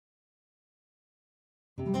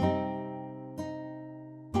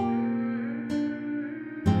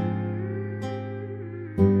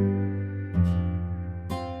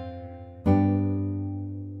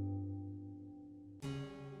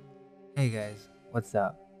What's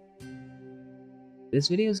up? This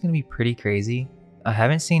video is going to be pretty crazy. I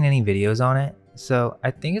haven't seen any videos on it, so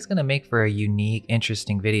I think it's going to make for a unique,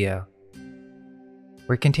 interesting video.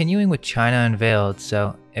 We're continuing with China Unveiled,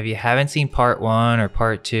 so if you haven't seen part 1 or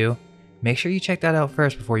part 2, make sure you check that out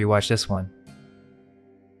first before you watch this one.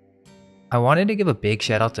 I wanted to give a big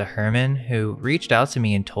shout out to Herman, who reached out to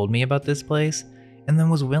me and told me about this place, and then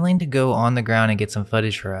was willing to go on the ground and get some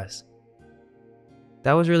footage for us.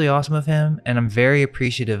 That was really awesome of him, and I'm very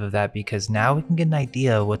appreciative of that because now we can get an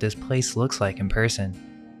idea of what this place looks like in person.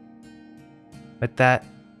 With that,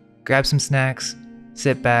 grab some snacks,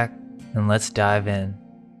 sit back, and let's dive in.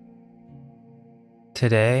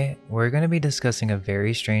 Today, we're going to be discussing a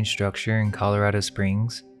very strange structure in Colorado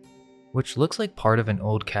Springs, which looks like part of an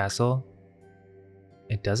old castle.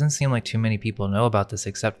 It doesn't seem like too many people know about this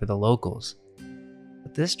except for the locals.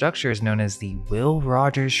 But this structure is known as the Will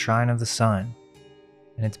Rogers Shrine of the Sun.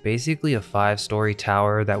 And it's basically a 5-story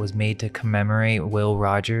tower that was made to commemorate Will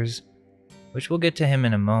Rogers, which we'll get to him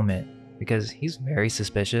in a moment because he's very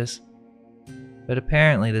suspicious. But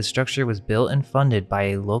apparently this structure was built and funded by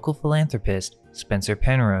a local philanthropist, Spencer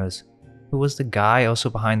Penrose, who was the guy also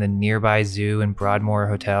behind the nearby zoo and Broadmoor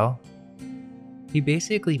Hotel. He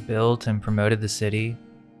basically built and promoted the city,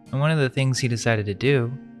 and one of the things he decided to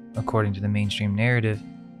do, according to the mainstream narrative,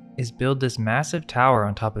 is build this massive tower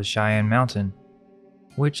on top of Cheyenne Mountain,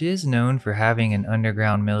 which is known for having an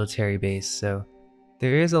underground military base, so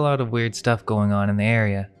there is a lot of weird stuff going on in the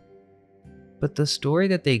area. But the story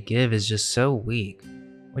that they give is just so weak,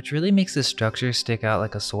 which really makes this structure stick out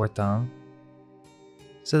like a sore thumb.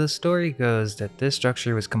 So the story goes that this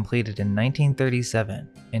structure was completed in 1937,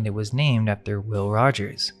 and it was named after Will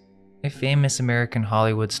Rogers, a famous American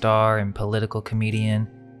Hollywood star and political comedian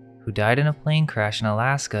who died in a plane crash in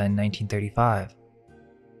Alaska in 1935.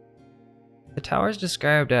 The tower is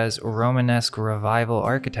described as Romanesque revival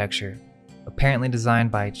architecture, apparently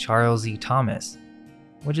designed by Charles E. Thomas,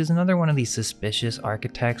 which is another one of these suspicious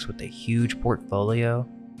architects with a huge portfolio,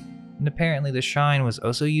 and apparently the shrine was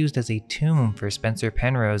also used as a tomb for Spencer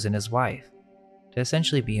Penrose and his wife, to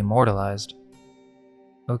essentially be immortalized.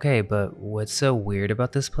 Okay, but what's so weird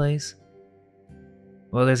about this place?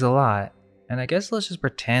 Well, there's a lot, and I guess let's just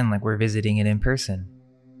pretend like we're visiting it in person.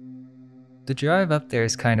 The drive up there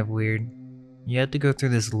is kind of weird. You have to go through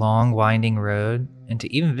this long winding road, and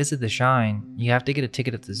to even visit the shrine, you have to get a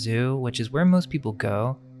ticket at the zoo, which is where most people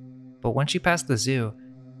go. But once you pass the zoo,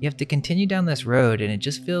 you have to continue down this road, and it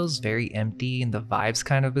just feels very empty and the vibe's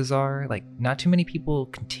kind of bizarre. Like, not too many people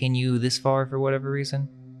continue this far for whatever reason.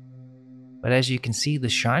 But as you can see, the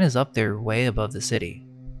shrine is up there way above the city.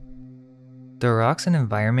 The rocks and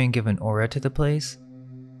environment give an aura to the place.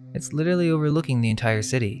 It's literally overlooking the entire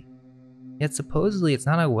city. Yet supposedly it's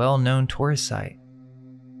not a well-known tourist site,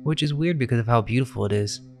 which is weird because of how beautiful it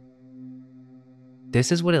is.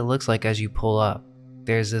 This is what it looks like as you pull up.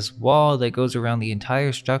 There's this wall that goes around the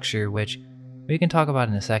entire structure, which we can talk about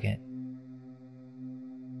in a second.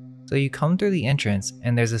 So you come through the entrance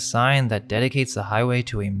and there's a sign that dedicates the highway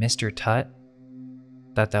to a Mr. Tut.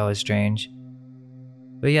 Thought that was strange.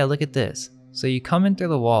 But yeah, look at this. So you come in through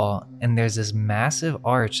the wall and there's this massive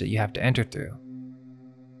arch that you have to enter through.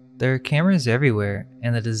 There are cameras everywhere,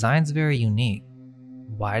 and the design's very unique.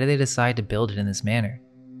 Why did they decide to build it in this manner?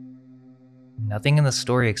 Nothing in the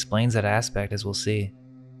story explains that aspect, as we'll see.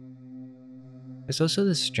 There's also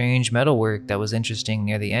this strange metalwork that was interesting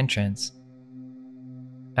near the entrance.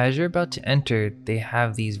 As you're about to enter, they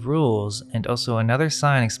have these rules and also another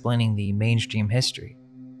sign explaining the mainstream history.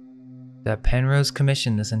 That Penrose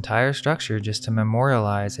commissioned this entire structure just to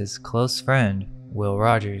memorialize his close friend, Will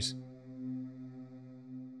Rogers.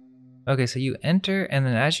 Okay, so you enter, and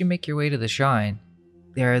then as you make your way to the shrine,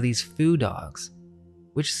 there are these foo dogs,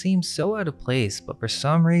 which seem so out of place, but for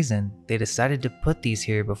some reason, they decided to put these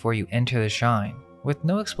here before you enter the shrine, with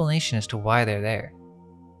no explanation as to why they're there.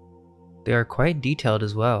 They are quite detailed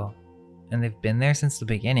as well, and they've been there since the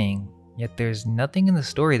beginning, yet there's nothing in the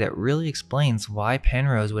story that really explains why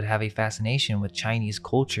Penrose would have a fascination with Chinese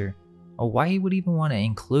culture, or why he would even want to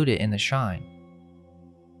include it in the shrine.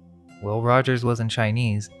 Will Rogers wasn't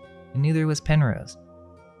Chinese, and neither was Penrose.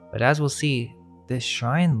 But as we'll see, this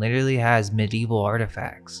shrine literally has medieval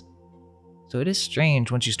artifacts. So it is strange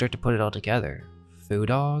once you start to put it all together. Foo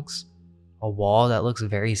dogs? A wall that looks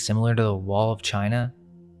very similar to the Wall of China?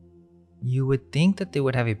 You would think that they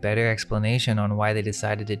would have a better explanation on why they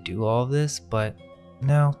decided to do all of this, but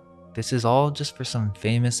no, this is all just for some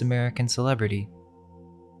famous American celebrity.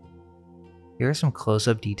 Here are some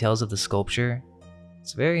close-up details of the sculpture.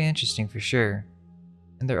 It's very interesting for sure.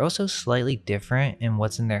 And they're also slightly different in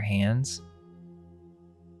what's in their hands.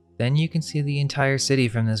 Then you can see the entire city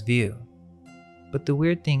from this view. But the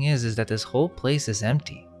weird thing is that this whole place is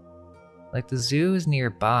empty. Like the zoo is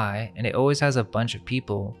nearby and it always has a bunch of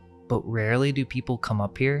people, but rarely do people come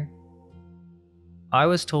up here. I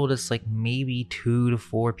was told it's like maybe 2 to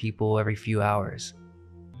 4 people every few hours.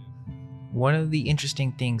 One of the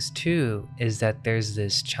interesting things too is that there's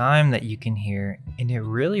this chime that you can hear and it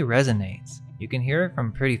really resonates. You can hear it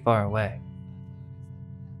from pretty far away.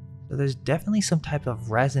 So there's definitely some type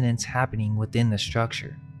of resonance happening within the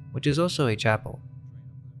structure, which is also a chapel.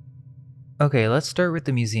 Okay, let's start with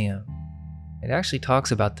the museum. It actually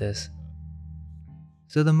talks about this.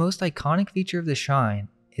 So the most iconic feature of the shrine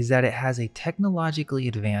is that it has a technologically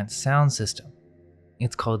advanced sound system.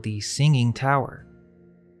 It's called the Singing Tower.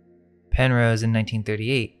 Penrose in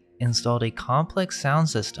 1938 installed a complex sound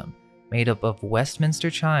system made up of Westminster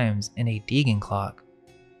chimes and a Deagon clock.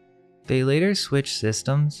 They later switched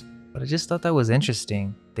systems, but I just thought that was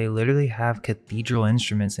interesting. They literally have cathedral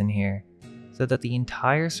instruments in here so that the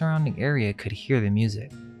entire surrounding area could hear the music.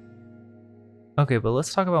 Okay, but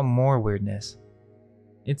let's talk about more weirdness.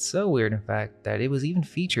 It's so weird, in fact, that it was even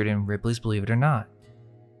featured in Ripley's Believe It or Not.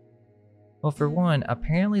 Well, for one,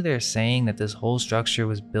 apparently they're saying that this whole structure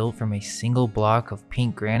was built from a single block of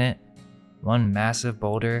pink granite, one massive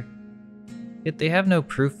boulder, yet they have no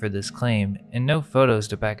proof for this claim and no photos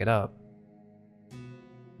to back it up.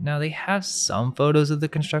 Now they have some photos of the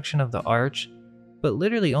construction of the arch, but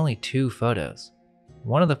literally only 2 photos.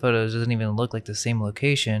 One of the photos doesn't even look like the same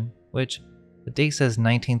location, which the date says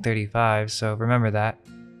 1935, so remember that.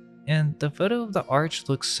 And the photo of the arch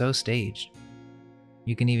looks so staged.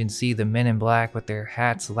 You can even see the men in black with their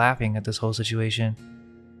hats laughing at this whole situation.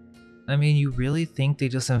 I mean, you really think they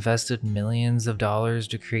just invested millions of dollars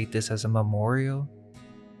to create this as a memorial?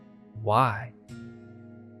 Why?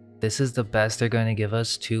 This is the best they're going to give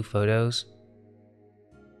us, 2 photos?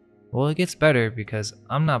 Well, it gets better because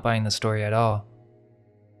I'm not buying the story at all.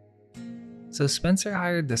 So Spencer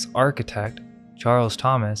hired this architect, Charles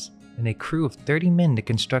Thomas, and a crew of 30 men to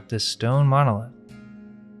construct this stone monolith.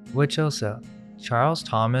 Which also, Charles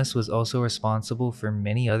Thomas was also responsible for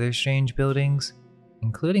many other strange buildings,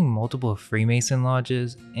 including multiple Freemason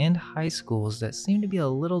lodges and high schools that seem to be a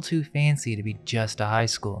little too fancy to be just a high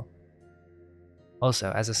school.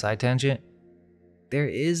 Also, as a side tangent, there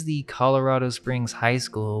is the Colorado Springs High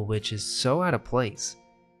School, which is so out of place.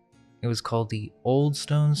 It was called the Old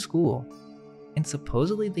Stone School, and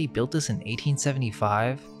supposedly they built this in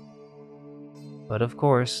 1875. But of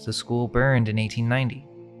course, the school burned in 1890.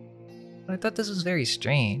 But I thought this was very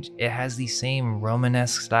strange. It has the same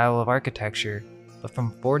Romanesque style of architecture, but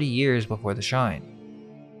from 40 years before the shrine.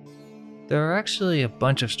 There are actually a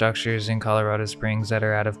bunch of structures in Colorado Springs that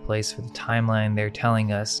are out of place for the timeline they're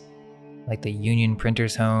telling us, like the Union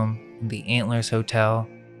Printer's Home and the Antlers Hotel.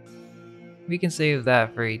 We can save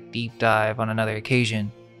that for a deep dive on another occasion.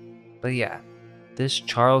 But yeah, this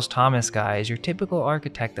Charles Thomas guy is your typical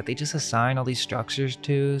architect that they just assign all these structures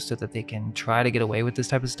to so that they can try to get away with this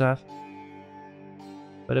type of stuff.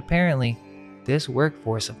 But apparently, this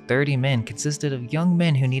workforce of 30 men consisted of young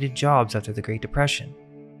men who needed jobs after the Great Depression.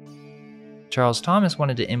 Charles Thomas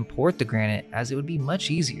wanted to import the granite as it would be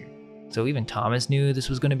much easier, so even Thomas knew this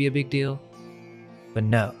was going to be a big deal. But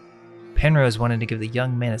no, Penrose wanted to give the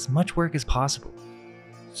young men as much work as possible.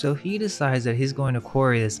 So he decides that he's going to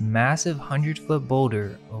quarry this massive 100-foot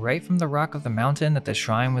boulder right from the rock of the mountain that the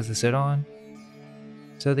shrine was to sit on.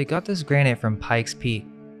 So they got this granite from Pikes Peak,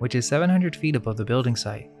 which is 700 feet above the building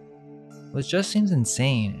site. Which just seems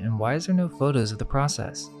insane, and why is there no photos of the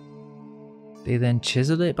process? They then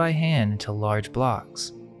chiseled it by hand into large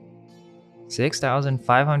blocks.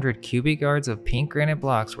 6,500 cubic yards of pink granite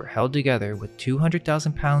blocks were held together with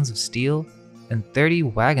 200,000 pounds of steel and 30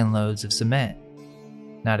 wagon loads of cement.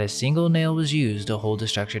 Not a single nail was used to hold the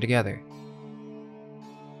structure together.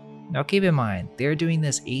 Now keep in mind, they're doing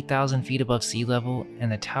this 8,000 feet above sea level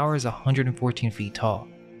and the tower is 114 feet tall.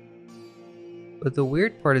 But the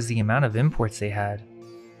weird part is the amount of imports they had.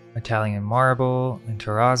 Italian marble and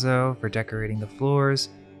terrazzo for decorating the floors,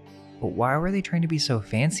 but why were they trying to be so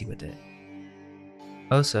fancy with it?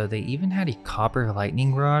 Also, they even had a copper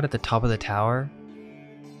lightning rod at the top of the tower,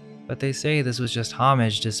 but they say this was just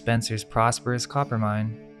homage to Spencer's prosperous copper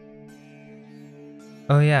mine.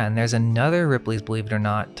 Oh yeah, and there's another Ripley's Believe It or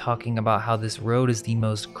Not talking about how this road is the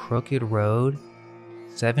most crooked road,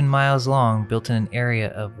 7 miles long, built in an area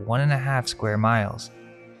of 1.5 square miles.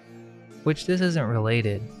 Which this isn't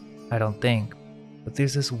related, I don't think, but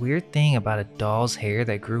there's this weird thing about a doll's hair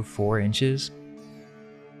that grew 4 inches.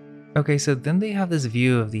 Okay, so then they have this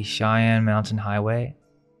view of the Cheyenne Mountain Highway,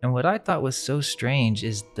 and what I thought was so strange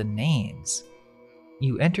is the names.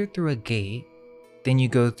 You enter through a gate, then you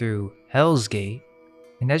go through Hell's Gate,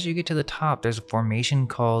 and as you get to the top, there's a formation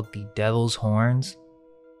called the Devil's Horns.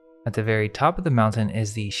 At the very top of the mountain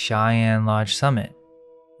is the Cheyenne Lodge summit,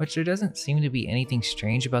 which there doesn't seem to be anything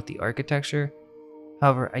strange about the architecture.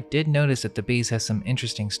 However, I did notice that the base has some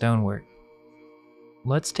interesting stonework.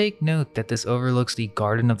 Let's take note that this overlooks the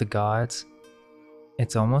Garden of the Gods.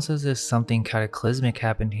 It's almost as if something cataclysmic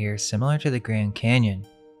happened here, similar to the Grand Canyon.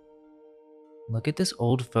 Look at this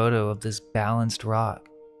old photo of this balanced rock,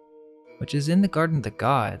 which is in the Garden of the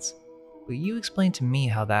Gods, but you explain to me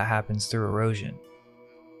how that happens through erosion.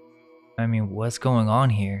 I mean, what's going on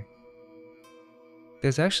here?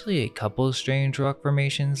 There's actually a couple of strange rock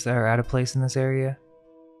formations that are out of place in this area.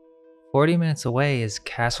 40 minutes away is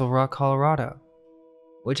Castle Rock, Colorado,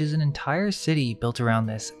 which is an entire city built around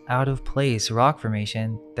this out-of-place rock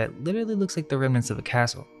formation that literally looks like the remnants of a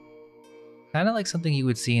castle. Kind of like something you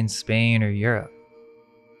would see in Spain or Europe.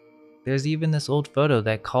 There's even this old photo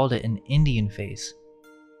that called it an Indian face.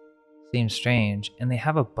 Seems strange, and they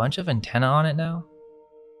have a bunch of antennae on it now.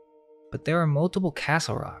 But there are multiple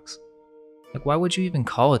castle rocks. Like, why would you even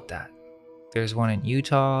call it that? There's one in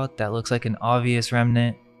Utah that looks like an obvious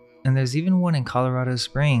remnant, and there's even one in Colorado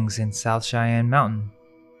Springs in South Cheyenne Mountain.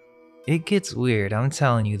 It gets weird, I'm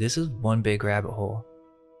telling you, this is one big rabbit hole.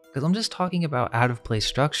 Because I'm just talking about out-of-place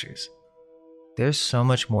structures. There's so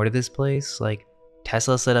much more to this place, like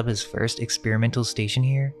Tesla set up his first experimental station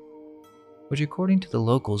here, which according to the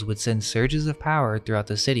locals would send surges of power throughout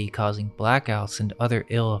the city, causing blackouts and other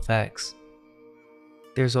ill effects.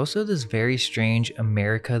 There's also this very strange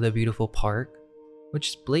America the Beautiful Park, which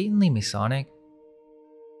is blatantly Masonic.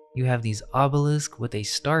 You have these obelisks with a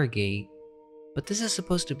stargate, but this is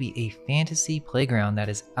supposed to be a fantasy playground that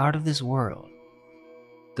is out of this world.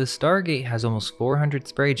 The Stargate has almost 400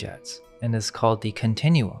 spray jets and is called the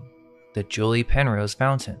Continuum, the Julie Penrose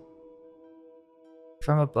Fountain.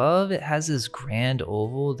 From above, it has this grand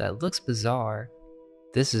oval that looks bizarre.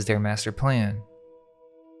 This is their master plan.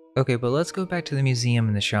 Okay, but let's go back to the museum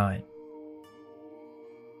and the shrine.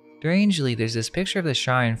 Strangely, there's this picture of the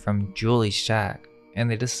shrine from Julie's shack, and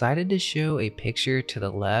they decided to show a picture to the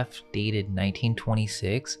left dated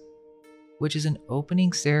 1926, which is an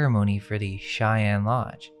opening ceremony for the Cheyenne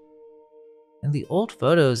Lodge. In the old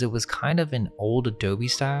photos, it was kind of an old Adobe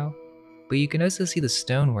style, but you can also see the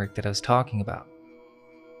stonework that I was talking about.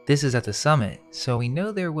 This is at the summit, so we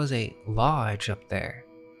know there was a lodge up there.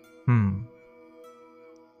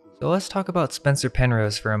 So let's talk about Spencer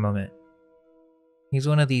Penrose for a moment. He's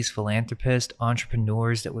one of these philanthropist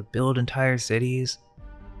entrepreneurs that would build entire cities.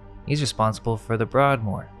 He's responsible for the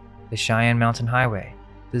Broadmoor, the Cheyenne Mountain Highway,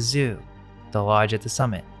 the zoo, the lodge at the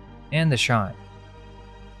summit, and the shrine.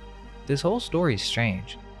 This whole story is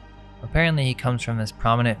strange. Apparently he comes from this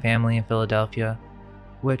prominent family in Philadelphia,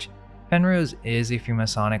 which Penrose is a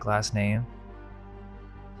Freemasonic last name.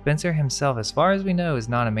 Spencer himself, as far as we know, is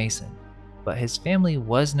not a Mason, but his family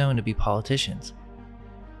was known to be politicians.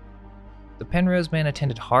 The Penrose man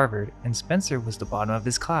attended Harvard, and Spencer was the bottom of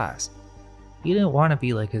his class. He didn't want to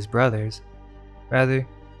be like his brothers. Rather,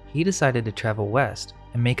 he decided to travel west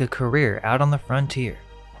and make a career out on the frontier.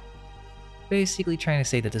 Basically trying to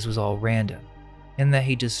say that this was all random, and that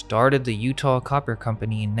he just started the Utah Copper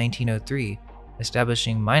Company in 1903,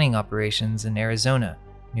 establishing mining operations in Arizona,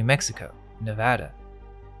 New Mexico, and Nevada.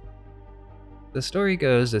 The story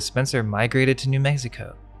goes that Spencer migrated to New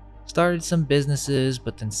Mexico, started some businesses,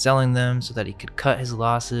 but then selling them so that he could cut his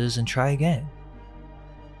losses and try again.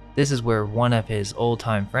 This is where one of his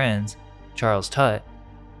old-time friends, Charles Tutt,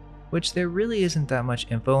 which there really isn't that much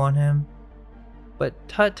info on him, but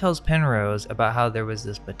Tutt tells Penrose about how there was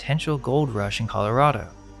this potential gold rush in Colorado.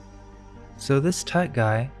 So this Tutt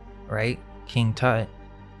guy, right, King Tutt,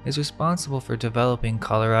 is responsible for developing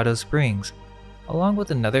Colorado Springs, along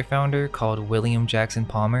with another founder called William Jackson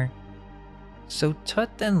Palmer. So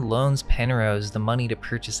Tutt then loans Penrose the money to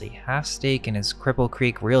purchase a half stake in his Cripple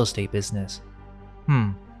Creek real estate business.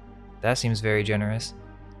 That seems very generous.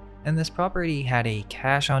 And this property had a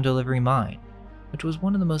cash-on-delivery mine, which was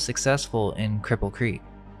one of the most successful in Cripple Creek.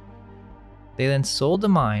 They then sold the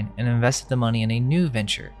mine and invested the money in a new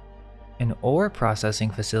venture, an ore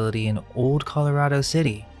processing facility in Old Colorado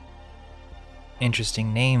City.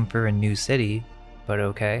 Interesting name for a new city, but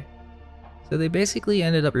okay. So they basically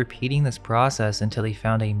ended up repeating this process until they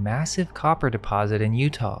found a massive copper deposit in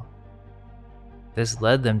Utah. This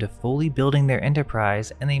led them to fully building their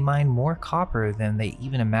enterprise, and they mined more copper than they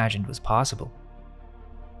even imagined was possible.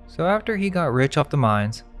 So after he got rich off the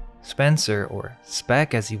mines, Spencer, or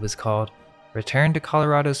Spec as he was called, returned to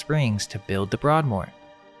Colorado Springs to build the Broadmoor.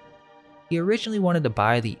 He originally wanted to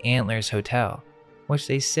buy the Antlers Hotel, which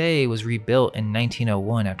they say was rebuilt in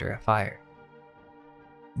 1901 after a fire.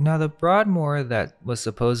 Now, the Broadmoor that was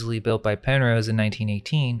supposedly built by Penrose in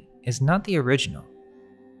 1918 is not the original.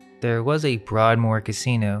 There was a Broadmoor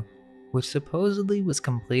casino, which supposedly was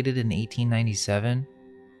completed in 1897.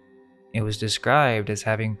 It was described as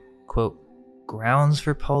having, quote, grounds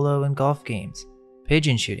for polo and golf games,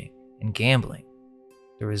 pigeon shooting, and gambling.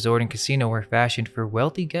 The resort and casino were fashioned for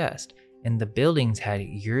wealthy guests, and the buildings had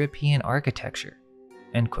European architecture,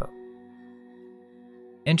 end quote.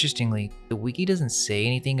 Interestingly, the wiki doesn't say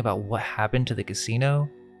anything about what happened to the casino,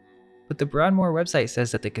 but the Broadmoor website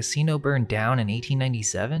says that the casino burned down in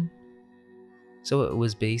 1897? So it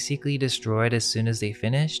was basically destroyed as soon as they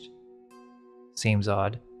finished? Seems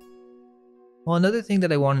odd. Well, another thing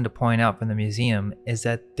that I wanted to point out from the museum is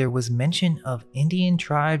that there was mention of Indian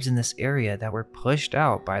tribes in this area that were pushed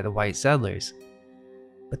out by the white settlers.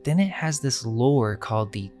 But then it has this lore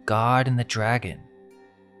called the God and the Dragon.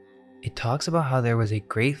 It talks about how there was a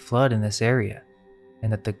great flood in this area,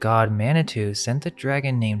 and that the god Manitou sent a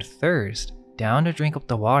dragon named Thirst down to drink up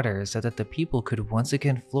the water so that the people could once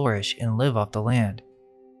again flourish and live off the land.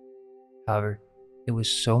 However, it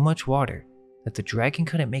was so much water that the dragon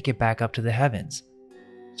couldn't make it back up to the heavens,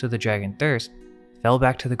 so the dragon Thirst fell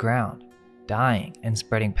back to the ground, dying and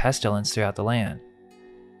spreading pestilence throughout the land.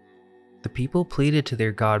 The people pleaded to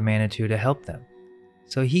their god Manitou to help them,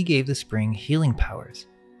 so he gave the spring healing powers,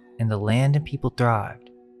 and the land and people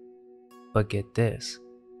thrived. But get this,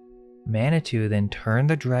 Manitou then turned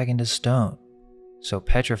the dragon to stone, so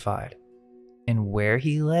petrified, and where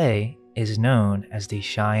he lay is known as the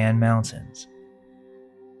Cheyenne Mountains.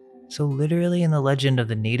 So literally in the legend of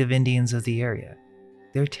the native Indians of the area,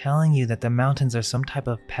 they're telling you that the mountains are some type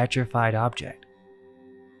of petrified object.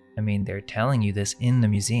 I mean, they're telling you this in the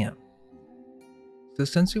museum. So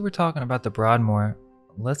since we were talking about the Broadmoor,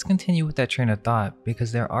 let's continue with that train of thought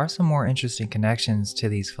because there are some more interesting connections to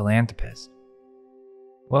these philanthropists.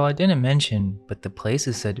 Well, I didn't mention, but the place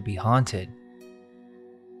is said to be haunted.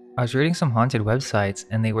 I was reading some haunted websites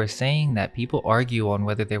and they were saying that people argue on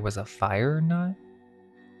whether there was a fire or not,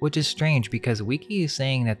 which is strange because Wiki is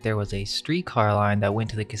saying that there was a streetcar line that went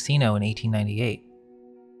to the casino in 1898.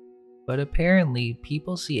 But apparently,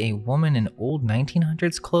 people see a woman in old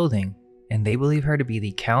 1900s clothing and they believe her to be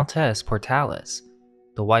the Countess Portalis,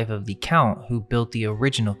 the wife of the Count who built the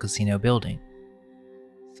original casino building.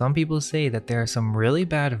 Some people say that there are some really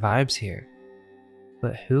bad vibes here.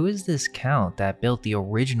 But who is this Count that built the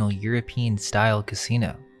original European-style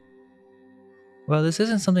casino? Well, this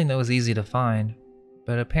isn't something that was easy to find,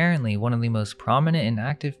 but apparently one of the most prominent and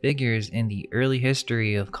active figures in the early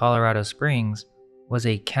history of Colorado Springs was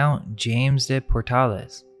a Count James de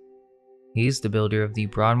Portales. He's the builder of the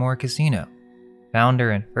Broadmoor Casino,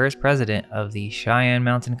 founder and first president of the Cheyenne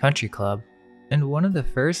Mountain Country Club, and one of the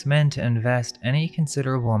first men to invest any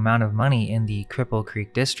considerable amount of money in the Cripple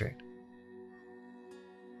Creek district.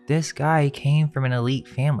 This guy came from an elite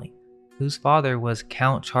family, whose father was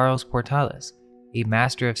Count Charles Portales, a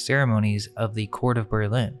master of ceremonies of the court of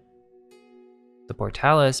Berlin. The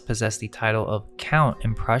Portales possessed the title of Count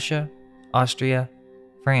in Prussia, Austria,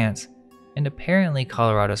 France, and apparently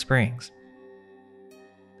Colorado Springs.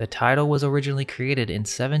 The title was originally created in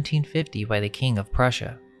 1750 by the King of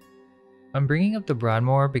Prussia. I'm bringing up the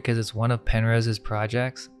Broadmoor because it's one of Penrose's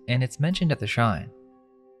projects and it's mentioned at the shrine.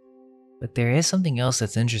 But there is something else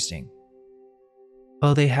that's interesting.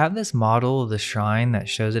 Well, they have this model of the shrine that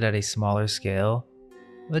shows it at a smaller scale,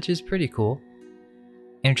 which is pretty cool.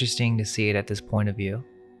 Interesting to see it at this point of view.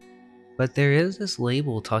 But there is this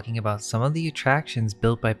label talking about some of the attractions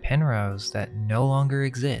built by Penrose that no longer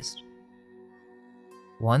exist.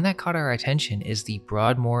 One that caught our attention is the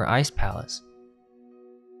Broadmoor Ice Palace.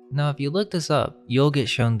 Now, if you look this up, you'll get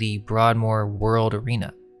shown the Broadmoor World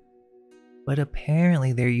Arena. But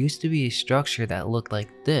apparently there used to be a structure that looked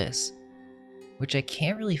like this, which I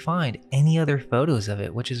can't really find any other photos of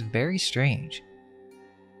it, which is very strange.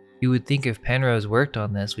 You would think if Penrose worked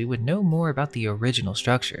on this, we would know more about the original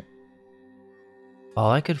structure.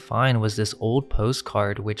 All I could find was this old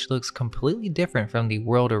postcard which looks completely different from the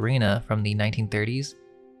World Arena from the 1930s.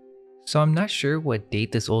 So I'm not sure what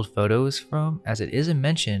date this old photo is from, as it isn't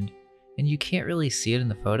mentioned and you can't really see it in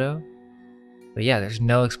the photo. But yeah, there's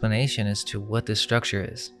no explanation as to what this structure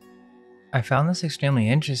is. I found this extremely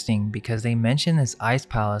interesting because they mention this ice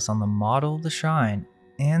palace on the model of the shrine,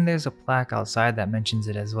 and there's a plaque outside that mentions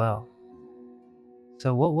it as well.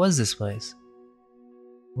 So what was this place?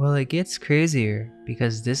 Well, it gets crazier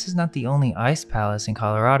because this is not the only ice palace in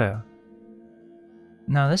Colorado.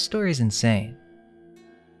 Now this story is insane.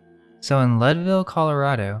 So in Leadville,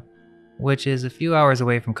 Colorado, which is a few hours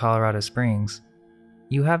away from Colorado Springs,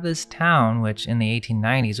 You have this town which in the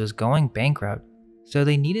 1890s was going bankrupt, so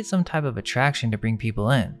they needed some type of attraction to bring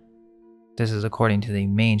people in. This is according to the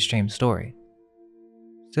mainstream story.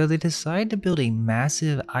 So they decide to build a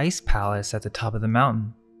massive ice palace at the top of the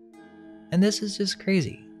mountain. And this is just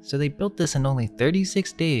crazy. So they built this in only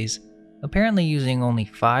 36 days, apparently using only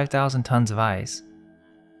 5,000 tons of ice.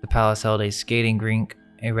 The palace held a skating rink,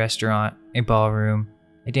 a restaurant, a ballroom,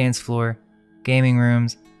 a dance floor, gaming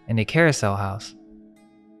rooms, and a carousel house.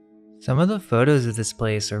 Some of the photos of this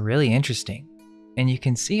place are really interesting, and you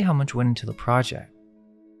can see how much went into the project.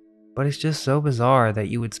 But it's just so bizarre that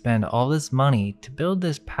you would spend all this money to build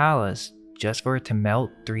this palace just for it to melt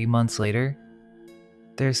 3 months later.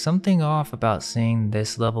 There's something off about seeing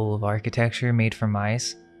this level of architecture made from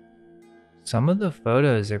ice. Some of the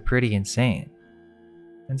photos are pretty insane.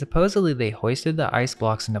 And supposedly they hoisted the ice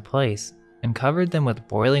blocks into place and covered them with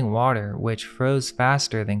boiling water, which froze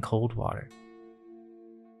faster than cold water.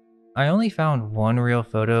 I only found one real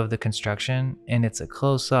photo of the construction, and it's a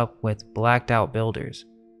close-up with blacked out builders.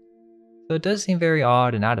 So it does seem very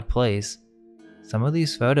odd and out of place. Some of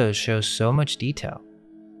these photos show so much detail.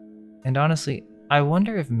 And honestly, I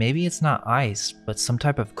wonder if maybe it's not ice, but some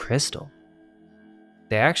type of crystal.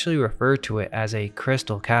 They actually refer to it as a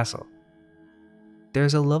crystal castle.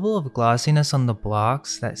 There's a level of glossiness on the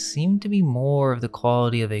blocks that seem to be more of the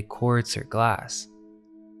quality of a quartz or glass.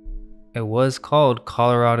 It was called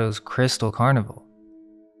Colorado's Crystal Carnival.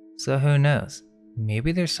 So who knows,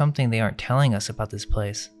 maybe there's something they aren't telling us about this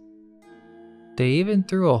place. They even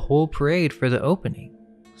threw a whole parade for the opening,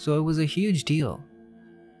 so it was a huge deal.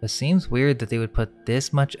 It seems weird that they would put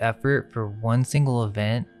this much effort for one single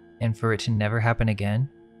event and for it to never happen again.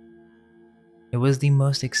 It was the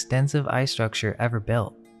most extensive ice structure ever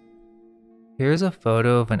built. Here's a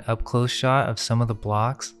photo of an up-close shot of some of the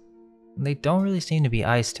blocks, and they don't really seem to be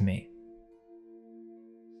ice to me.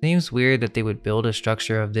 Seems weird that they would build a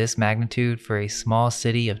structure of this magnitude for a small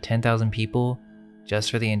city of 10,000 people just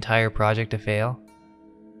for the entire project to fail.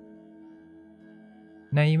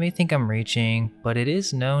 Now you may think I'm reaching, but it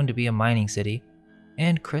is known to be a mining city,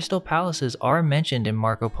 and crystal palaces are mentioned in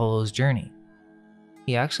Marco Polo's journey.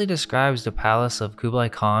 He actually describes the palace of Kublai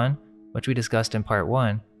Khan, which we discussed in part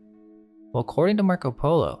 1. Well, according to Marco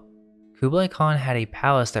Polo, Kublai Khan had a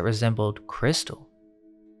palace that resembled crystal.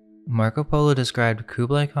 Marco Polo described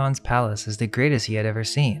Kublai Khan's palace as the greatest he had ever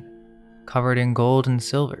seen, covered in gold and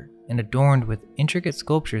silver and adorned with intricate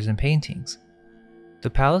sculptures and paintings. The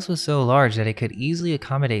palace was so large that it could easily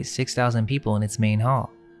accommodate 6,000 people in its main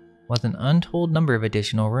hall, with an untold number of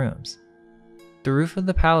additional rooms. The roof of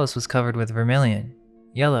the palace was covered with vermilion,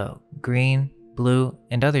 yellow, green, blue,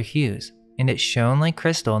 and other hues, and it shone like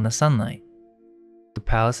crystal in the sunlight. The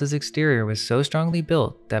palace's exterior was so strongly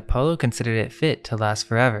built that Polo considered it fit to last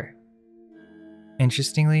forever.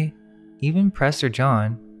 Interestingly, even Prester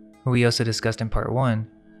John, who we also discussed in part 1,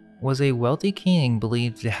 was a wealthy king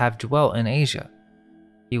believed to have dwelt in Asia.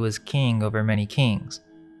 He was king over many kings,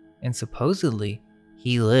 and supposedly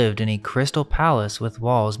he lived in a crystal palace with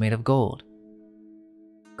walls made of gold.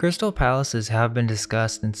 Crystal palaces have been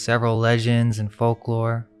discussed in several legends and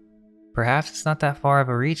folklore. Perhaps it's not that far of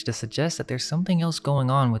a reach to suggest that there's something else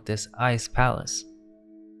going on with this ice palace.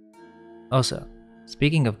 Also,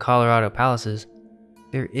 speaking of Colorado palaces,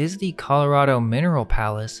 there is the Colorado Mineral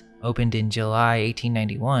Palace, opened in July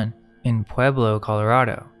 1891 in Pueblo,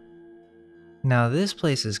 Colorado. Now this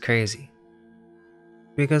place is crazy.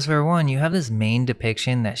 Because for one, you have this main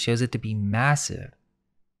depiction that shows it to be massive,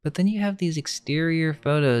 but then you have these exterior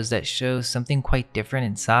photos that show something quite different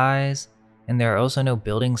in size, and there are also no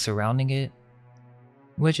buildings surrounding it.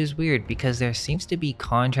 Which is weird because there seems to be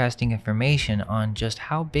contrasting information on just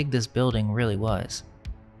how big this building really was.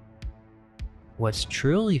 What's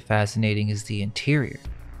truly fascinating is the interior.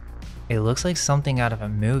 It looks like something out of a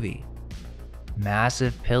movie.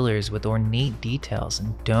 Massive pillars with ornate details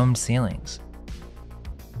and domed ceilings.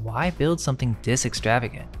 Why build something this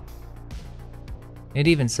extravagant? It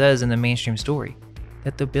even says in the mainstream story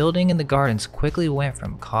that the building and the gardens quickly went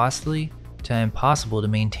from costly to impossible to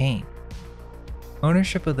maintain.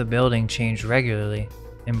 Ownership of the building changed regularly,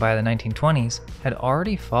 and by the 1920s had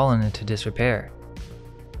already fallen into disrepair.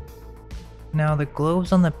 Now the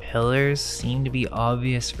globes on the pillars seem to be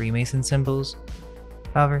obvious Freemason symbols.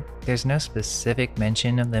 However, there's no specific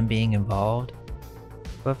mention of them being involved.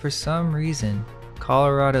 But for some reason,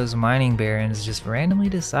 Colorado's mining barons just randomly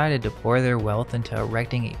decided to pour their wealth into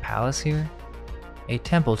erecting a palace here, a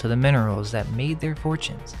temple to the minerals that made their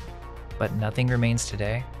fortunes, but nothing remains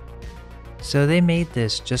today. So they made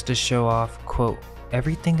this just to show off, quote,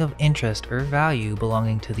 everything of interest or value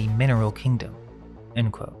belonging to the mineral kingdom,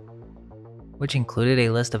 end quote. which included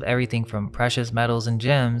a list of everything from precious metals and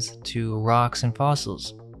gems to rocks and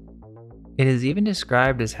fossils. It is even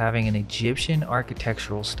described as having an Egyptian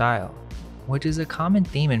architectural style, which is a common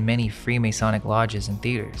theme in many Freemasonic lodges and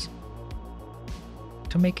theaters.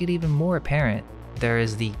 To make it even more apparent, there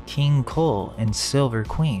is the King Cole and Silver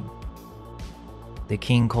Queen. The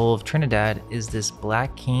King Cole of Trinidad is this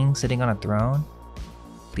black king sitting on a throne.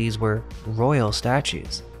 These were royal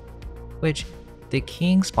statues, which the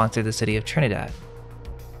king sponsored the city of Trinidad.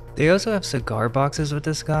 They also have cigar boxes with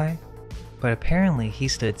this guy, but apparently he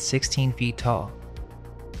stood 16 feet tall.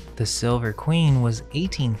 The Silver Queen was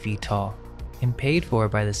 18 feet tall and paid for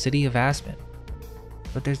by the city of Aspen.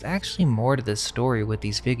 But there's actually more to this story with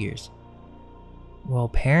these figures. Well,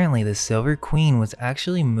 apparently the Silver Queen was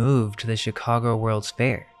actually moved to the Chicago World's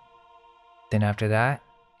Fair. Then after that,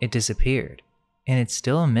 it disappeared, and it's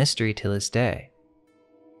still a mystery to this day.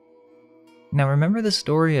 Now remember the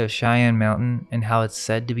story of Cheyenne Mountain and how it's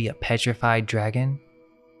said to be a petrified dragon?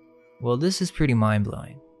 Well, this is pretty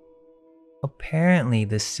mind-blowing. Apparently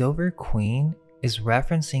the Silver Queen is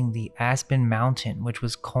referencing the Aspen Mountain, which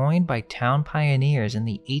was coined by town pioneers in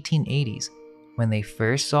the 1880s when they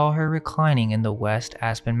first saw her reclining in the West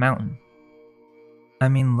Aspen Mountain. I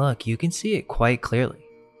mean, look, you can see it quite clearly.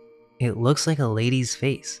 It looks like a lady's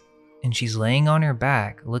face, and she's laying on her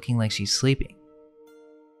back looking like she's sleeping.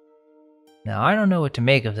 Now, I don't know what to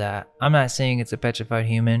make of that. I'm not saying it's a petrified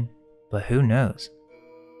human, but who knows?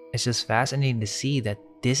 It's just fascinating to see that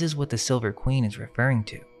this is what the Silver Queen is referring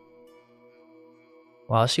to.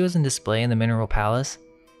 While she was in display in the Mineral Palace,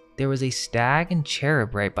 there was a stag and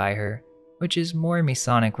cherub right by her, which is more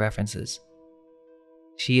Masonic references.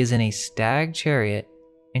 She is in a stag chariot,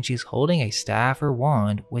 and she's holding a staff or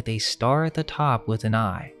wand with a star at the top with an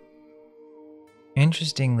eye.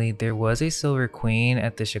 Interestingly, there was a Silver Queen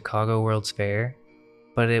at the Chicago World's Fair,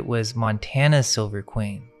 but it was Montana's Silver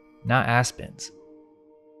Queen, not Aspen's.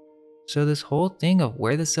 So this whole thing of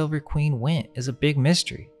where the Silver Queen went is a big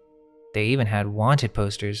mystery. They even had wanted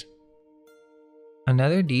posters.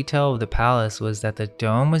 Another detail of the palace was that the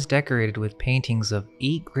dome was decorated with paintings of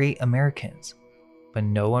 8 great Americans, but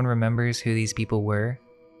no one remembers who these people were.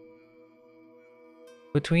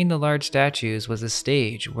 Between the large statues was a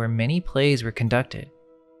stage where many plays were conducted.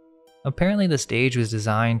 Apparently the stage was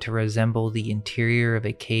designed to resemble the interior of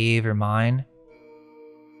a cave or mine.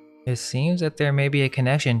 It seems that there may be a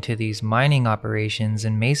connection to these mining operations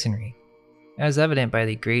and masonry, as evident by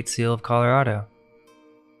the Great Seal of Colorado.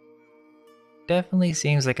 Definitely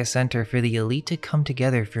seems like a center for the elite to come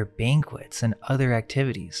together for banquets and other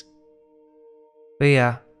activities. But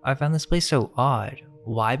yeah, I found this place so odd.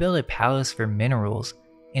 Why build a palace for minerals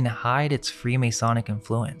and hide its Freemasonic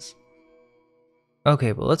influence?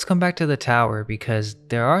 Okay, but let's come back to the tower because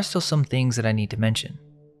there are still some things that I need to mention.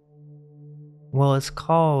 Well, it's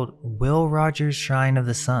called Will Rogers Shrine of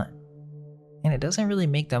the Sun, and it doesn't really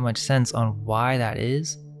make that much sense on why that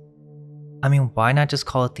is. I mean, why not just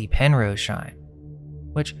call it the Penrose Shrine?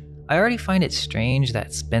 Which, I already find it strange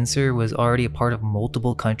that Spencer was already a part of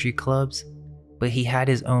multiple country clubs, but he had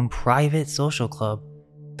his own private social club,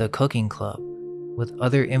 the Cooking Club, with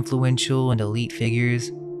other influential and elite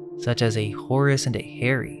figures, such as a Horace and a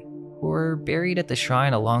Harry, who were buried at the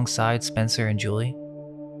shrine alongside Spencer and Julie.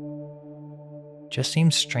 Just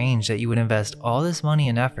seems strange that you would invest all this money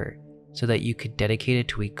and effort so that you could dedicate it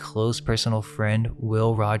to a close personal friend,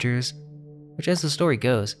 Will Rogers, which, as the story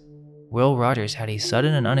goes, Will Rogers had a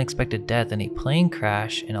sudden and unexpected death in a plane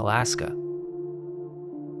crash in Alaska.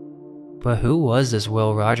 But who was this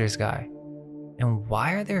Will Rogers guy? And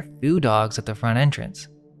why are there food dogs at the front entrance?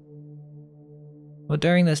 Well,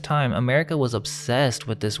 during this time, America was obsessed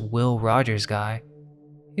with this Will Rogers guy.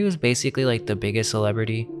 He was basically like the biggest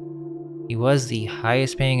celebrity. He was the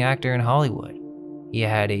highest paying actor in Hollywood. He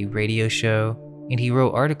had a radio show, and he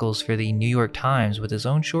wrote articles for the New York Times with his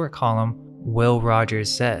own short column, Will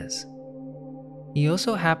Rogers Says. He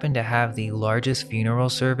also happened to have the largest funeral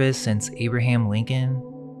service since Abraham Lincoln,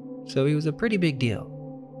 so he was a pretty big deal.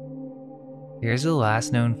 Here's the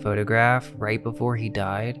last known photograph right before he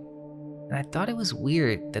died, and I thought it was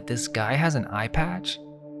weird that this guy has an eye patch.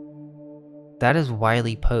 That is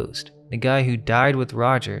Wiley Post, the guy who died with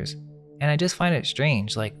Rogers, and I just find it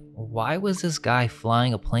strange, like, why was this guy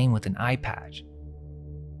flying a plane with an eye patch?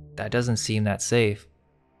 That doesn't seem that safe.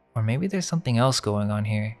 Or maybe there's something else going on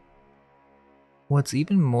here. What's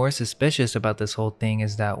even more suspicious about this whole thing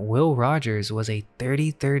is that Will Rogers was a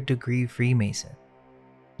 33rd degree Freemason.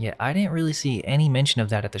 Yet I didn't really see any mention of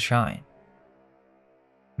that at the shrine.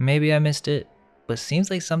 Maybe I missed it, but seems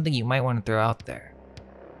like something you might want to throw out there.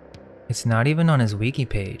 It's not even on his wiki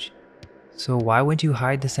page, so why would you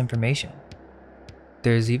hide this information?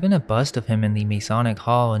 There's even a bust of him in the Masonic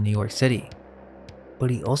Hall in New York City. But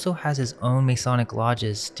he also has his own Masonic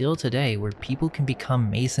lodges still today where people can become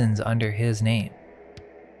Masons under his name.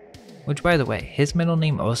 Which, by the way, his middle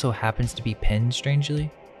name also happens to be Penn,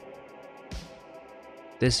 strangely.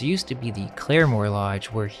 This used to be the Claremore Lodge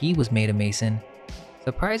where he was made a Mason,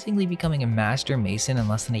 surprisingly becoming a Master Mason in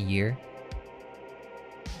less than a year.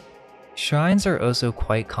 Shrines are also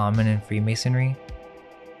quite common in Freemasonry.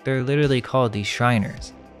 They're literally called the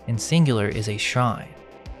Shriners, and singular is a shrine,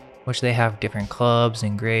 which they have different clubs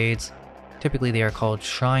and grades. Typically they are called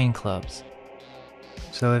shrine clubs.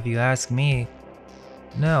 So if you ask me,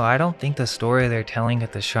 no, I don't think the story they're telling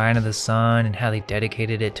at the Shrine of the Sun and how they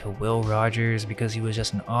dedicated it to Will Rogers because he was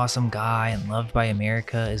just an awesome guy and loved by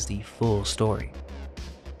America is the full story.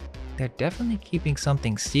 They're definitely keeping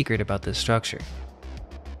something secret about this structure.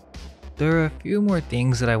 There are a few more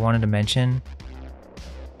things that I wanted to mention.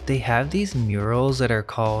 They have these murals that are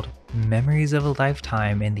called Memories of a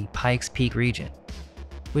Lifetime in the Pikes Peak region,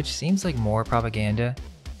 which seems like more propaganda,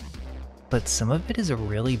 but some of it is a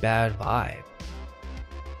really bad vibe.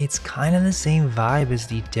 It's kind of the same vibe as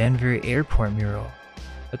the Denver airport mural,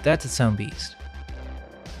 but that's its own beast.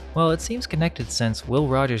 Well, it seems connected since Will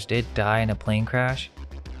Rogers did die in a plane crash,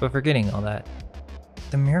 but forgetting all that,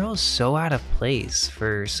 the mural is so out of place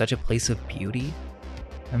for such a place of beauty.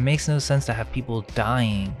 It makes no sense to have people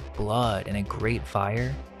dying, blood, and a great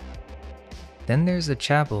fire. Then there's the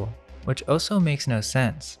chapel, which also makes no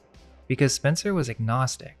sense, because Spencer was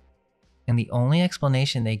agnostic, and the only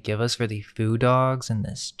explanation they give us for the foo dogs and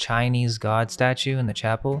this Chinese god statue in the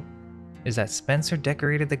chapel is that Spencer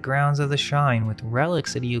decorated the grounds of the shrine with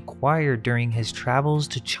relics that he acquired during his travels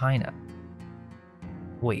to China.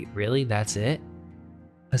 Wait, really? That's it?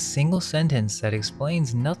 A single sentence that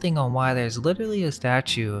explains nothing on why there's literally a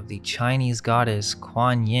statue of the Chinese goddess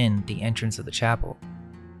Kuan Yin at the entrance of the chapel.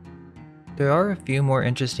 There are a few more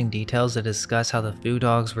interesting details that discuss how the foo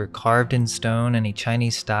dogs were carved in stone in a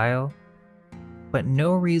Chinese style, but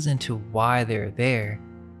no reason to why they're there.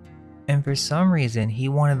 And for some reason he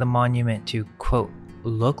wanted the monument to, quote,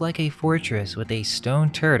 look like a fortress with a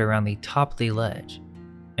stone turret around the top of the ledge,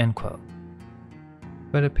 end quote.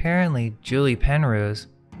 But apparently Julie Penrose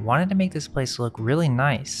wanted to make this place look really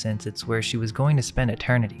nice since it's where she was going to spend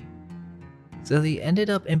eternity. So they ended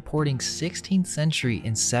up importing 16th century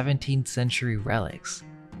and 17th century relics.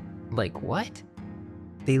 Like what?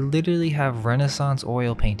 They literally have Renaissance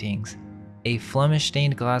oil paintings, a Flemish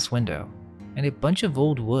stained glass window, and a bunch of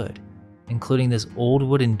old wood, including this old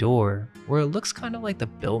wooden door where it looks kind of like the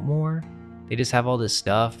Biltmore. They just have all this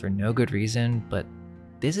stuff for no good reason, but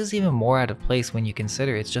this is even more out of place when you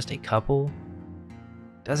consider it's just a couple.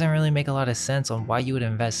 Doesn't really make a lot of sense on why you would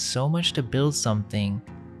invest so much to build something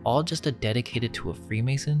all just to dedicate it to a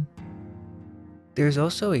Freemason. There's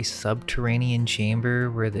also a subterranean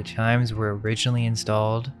chamber where the chimes were originally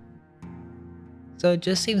installed. So it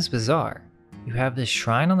just seems bizarre. You have this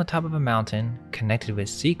shrine on the top of a mountain connected with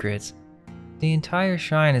secrets. The entire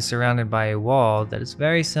shrine is surrounded by a wall that is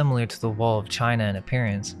very similar to the Wall of China in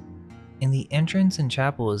appearance, and the entrance and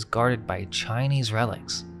chapel is guarded by Chinese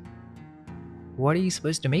relics. What are you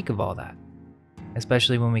supposed to make of all that?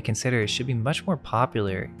 Especially when we consider it should be much more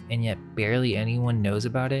popular and yet barely anyone knows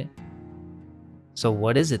about it. So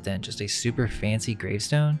what is it then, just a super fancy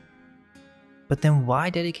gravestone? But then why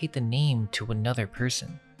dedicate the name to another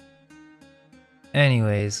person?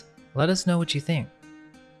 Anyways, let us know what you think.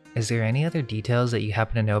 Is there any other details that you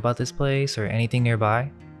happen to know about this place or anything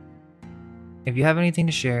nearby? If you have anything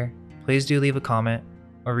to share, please do leave a comment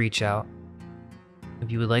or reach out.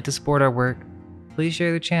 If you would like to support our work, please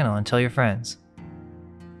share the channel and tell your friends.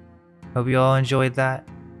 Hope you all enjoyed that,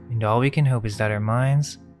 and all we can hope is that our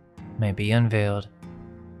minds may be unveiled.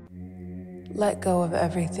 Let go of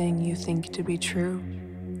everything you think to be true.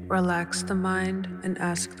 Relax the mind and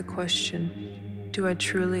ask the question, do I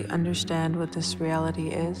truly understand what this reality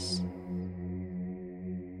is?